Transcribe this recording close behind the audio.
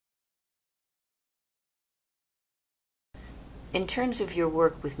In terms of your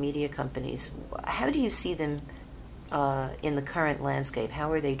work with media companies, how do you see them in the current landscape?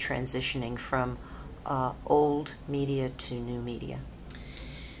 How are they transitioning from old media to new media?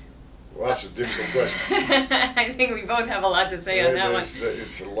 Well, that's a difficult question. I think we both have a lot to say on that one.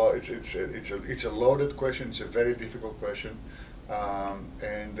 It's a loaded question. It's a very difficult question,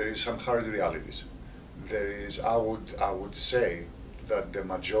 and there is some hard realities. I would say that the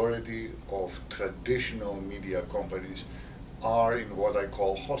majority of traditional media companies are in what I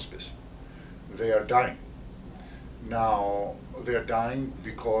call hospice. They are dying. Now, they're dying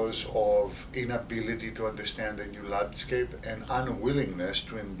because of inability to understand the new landscape and unwillingness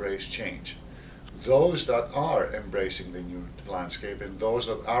to embrace change. Those that are embracing the new landscape and those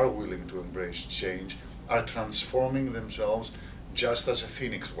that are willing to embrace change are transforming themselves just as a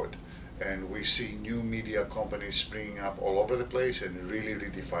phoenix would. And we see new media companies springing up all over the place and really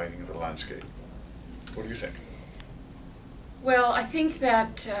redefining the landscape. What do you think? Well, I think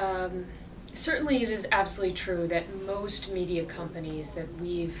that certainly it is absolutely true that most media companies that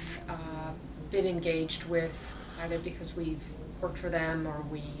we've been engaged with, either because we've worked for them or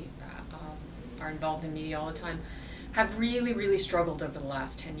we are involved in media all the time, have really, really struggled over the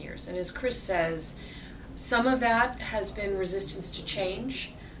last 10 years. And as Chris says, some of that has been resistance to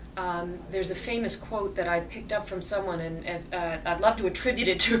change. There's a famous quote that I picked up from someone, and I'd love to attribute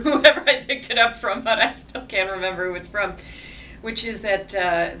it to whoever I picked it up from, but I still can't remember who it's from, which is that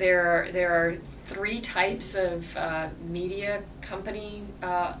there are three types of media company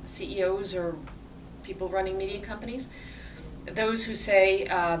CEOs or people running media companies. Those who say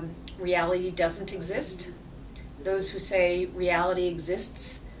reality doesn't exist, those who say reality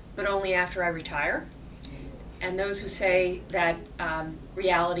exists, but only after I retire, and those who say that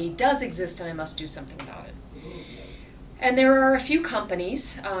reality does exist and I must do something about it. And there are a few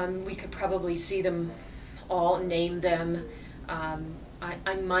companies, we could probably see them all, name them.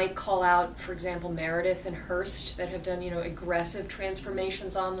 I might call out, for example, Meredith and Hearst that have done, aggressive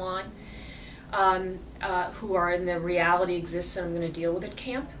transformations online, who are in the reality exists and I'm going to deal with it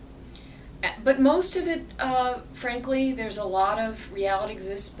camp. But most of it, frankly, there's a lot of reality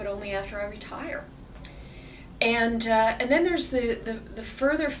exists, but only after I retire. And then there's the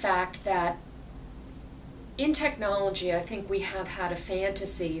further fact that in technology, I think we have had a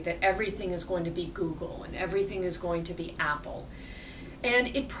fantasy that everything is going to be Google and everything is going to be Apple.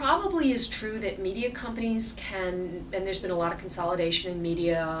 And it probably is true that media companies can, and there's been a lot of consolidation in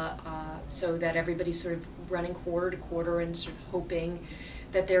media, so that everybody's sort of running quarter to quarter and sort of hoping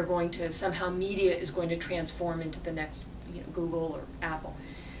that they're going to, somehow media is going to transform into the next Google or Apple.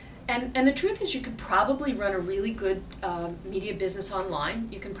 And the truth is you could probably run a really good media business online.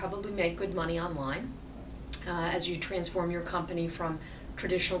 You can probably make good money online as you transform your company from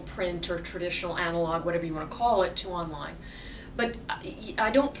traditional print or traditional analog, whatever you want to call it, to online. But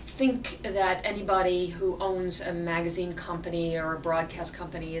I don't think that anybody who owns a magazine company or a broadcast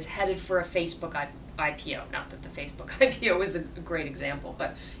company is headed for a Facebook IPO. Not that the Facebook IPO is a great example,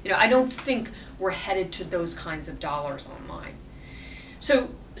 but I don't think we're headed to those kinds of dollars online. So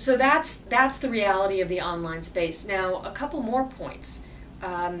that's the reality of the online space. Now, a couple more points.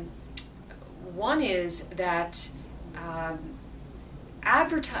 One is that a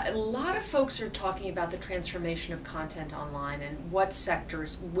lot of folks are talking about the transformation of content online and what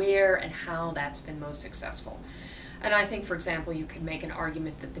sectors, where and how that's been most successful. And I think, for example, you could make an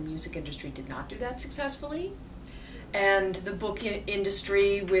argument that the music industry did not do that successfully. And the book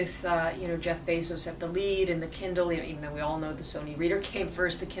industry with Jeff Bezos at the lead and the Kindle, even though we all know the Sony Reader came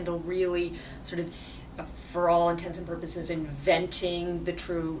first, the Kindle really sort of, for all intents and purposes, inventing the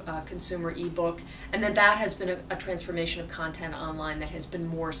true consumer ebook, and that has been a transformation of content online that has been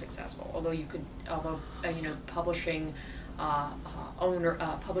more successful. Although publishing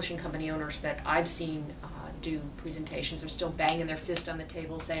company owners that I've seen do presentations are still banging their fist on the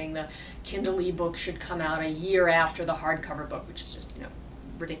table saying the Kindle ebook should come out a year after the hardcover book, which is just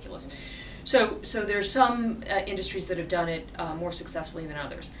ridiculous. So there's some industries that have done it more successfully than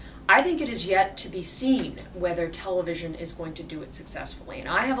others. I think it is yet to be seen whether television is going to do it successfully, and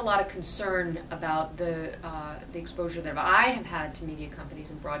I have a lot of concern about the exposure that I have had to media companies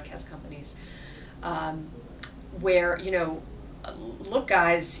and broadcast companies, where look,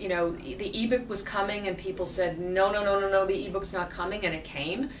 guys, the ebook was coming, and people said no, the ebook's not coming, and it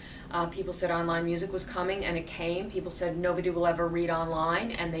came. People said online music was coming, and it came. People said nobody will ever read online,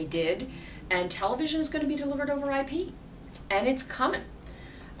 and they did. And television is going to be delivered over IP, and it's coming.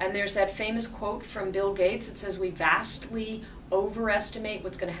 And there's that famous quote from Bill Gates that says we vastly overestimate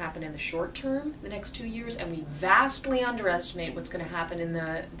what's going to happen in the short term, the next 2 years, and we vastly underestimate what's going to happen in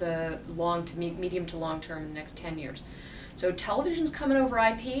the medium to long term in the next 10 years. So television's coming over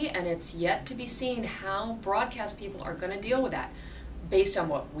IP, and it's yet to be seen how broadcast people are going to deal with that. Based on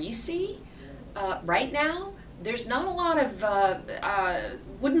what we see right now, there's not a lot of,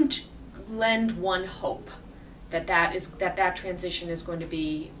 wouldn't lend one hope that transition is going to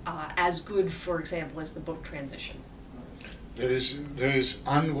be as good, for example, as the book transition. There is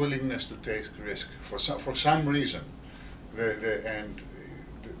unwillingness to take risk for some reason,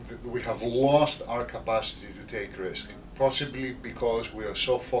 we have lost our capacity to take risk. Possibly because we are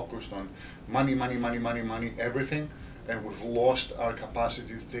so focused on money, everything, and we've lost our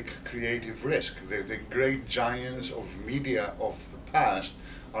capacity to take creative risk. The great giants of media of the past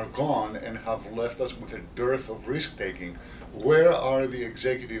are gone and have left us with a dearth of risk-taking. Where are the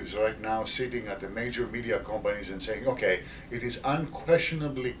executives right now sitting at the major media companies and saying, okay, it is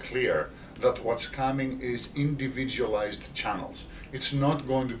unquestionably clear that what's coming is individualized channels. It's not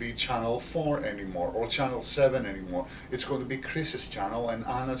going to be Channel 4 anymore or Channel 7 anymore. It's going to be Chris's channel and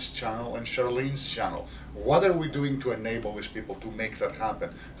Anna's channel and Charlene's channel. What are we doing to enable these people to make that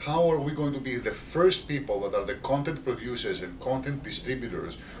happen? How are we going to be the first people that are the content producers and content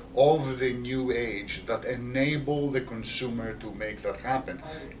distributors of the new age that enable the consumer to make that happen?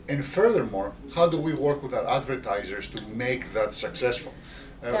 And furthermore, how do we work with our advertisers to make that successful?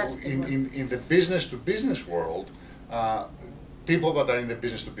 In the business-to-business world, people that are in the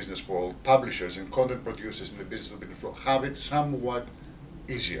business-to-business world, publishers and content producers in the business-to-business world, have it somewhat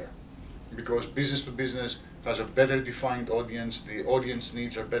easier, because business-to-business has a better defined audience, the audience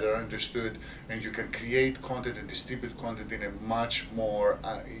needs are better understood, and you can create content and distribute content in a much more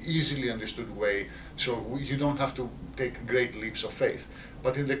easily understood way, so you don't have to take great leaps of faith.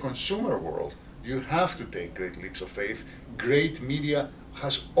 But in the consumer world, you have to take great leaps of faith. Great media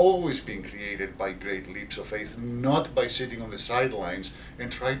has always been created by great leaps of faith, not by sitting on the sidelines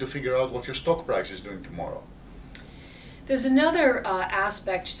and trying to figure out what your stock price is doing tomorrow. There's another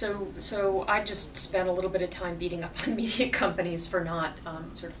aspect. So I just spent a little bit of time beating up on media companies for not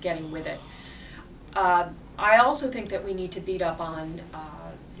sort of getting with it. I also think that we need to beat up on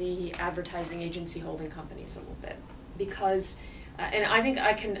the advertising agency holding companies a little bit, because, and I think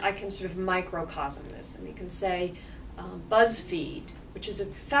I can sort of microcosm this, and we can say BuzzFeed, which is a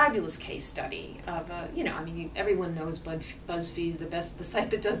fabulous case study of, everyone knows BuzzFeed, the site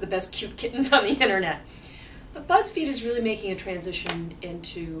that does the best cute kittens on the internet. But BuzzFeed is really making a transition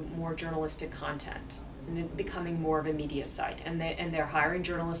into more journalistic content and becoming more of a media site, and they're hiring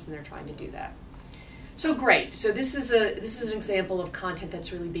journalists and they're trying to do that. So great. So this is an example of content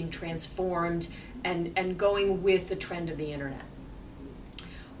that's really being transformed and going with the trend of the internet.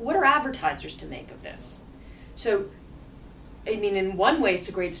 What are advertisers to make of this? So, I mean, in one way, it's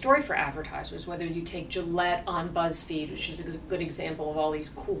a great story for advertisers, whether you take Gillette on BuzzFeed, which is a good example of all these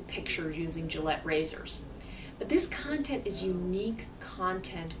cool pictures using Gillette razors. But this content is unique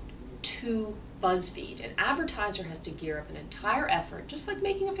content to BuzzFeed. An advertiser has to gear up an entire effort, just like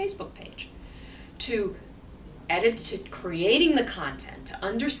making a Facebook page, to creating the content, to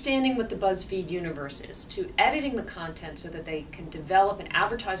understanding what the BuzzFeed universe is, to editing the content so that they can develop an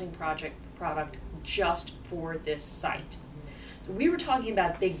advertising product just for this site. We were talking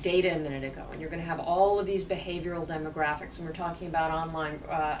about big data a minute ago, and you're going to have all of these behavioral demographics, and we're talking about online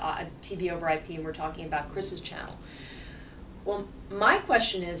TV over IP, and we're talking about Chris's channel. Well, my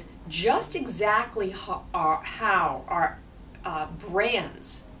question is just exactly how are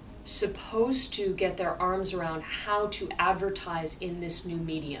brands supposed to get their arms around how to advertise in this new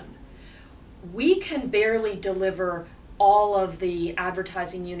medium? We can barely deliver all of the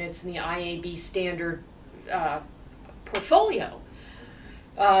advertising units in the IAB standard portfolio.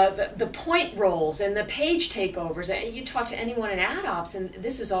 The point rolls and the page takeovers, and you talk to anyone in ad ops and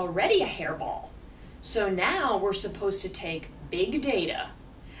this is already a hairball. So now we're supposed to take big data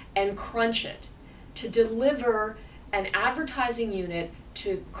and crunch it to deliver an advertising unit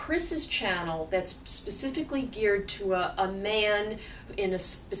to Chris's channel that's specifically geared to a man in a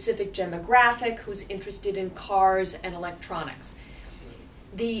specific demographic who's interested in cars and electronics.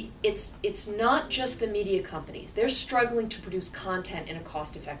 It's not just the media companies. They're struggling to produce content in a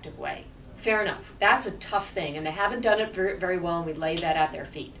cost-effective way. Fair enough. That's a tough thing, and they haven't done it very, very well, and we lay that at their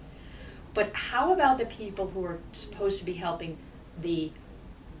feet. But how about the people who are supposed to be helping the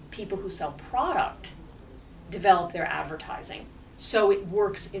people who sell product develop their advertising so it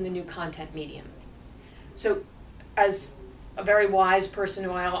works in the new content medium? So as a very wise person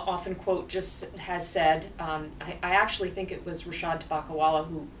who I often quote just has said, I actually think it was Rashad Tabakawala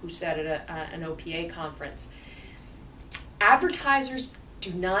who said at an OPA conference, advertisers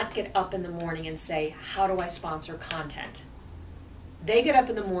do not get up in the morning and say, how do I sponsor content? They get up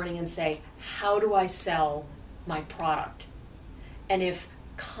in the morning and say, how do I sell my product. And if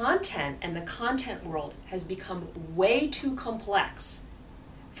content and the content world has become way too complex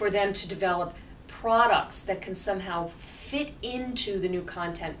for them to develop products that can somehow fit into the new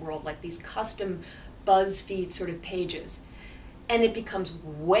content world, like these custom BuzzFeed sort of pages, and it becomes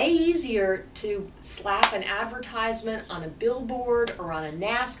way easier to slap an advertisement on a billboard or on a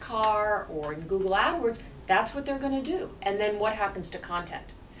NASCAR or in Google AdWords, that's what they're going to do. And then what happens to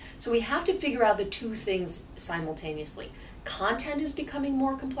content? So we have to figure out the two things simultaneously. Content is becoming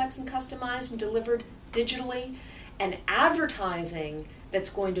more complex and customized and delivered digitally, and advertising that's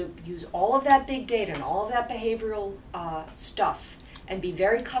going to use all of that big data and all of that behavioral stuff and be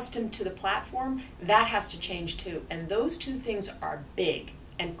very custom to the platform, that has to change too. And those two things are big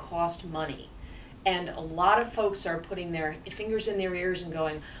and cost money. And a lot of folks are putting their fingers in their ears and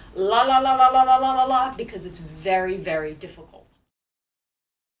going, la la la la la la la la la, because it's very, very difficult.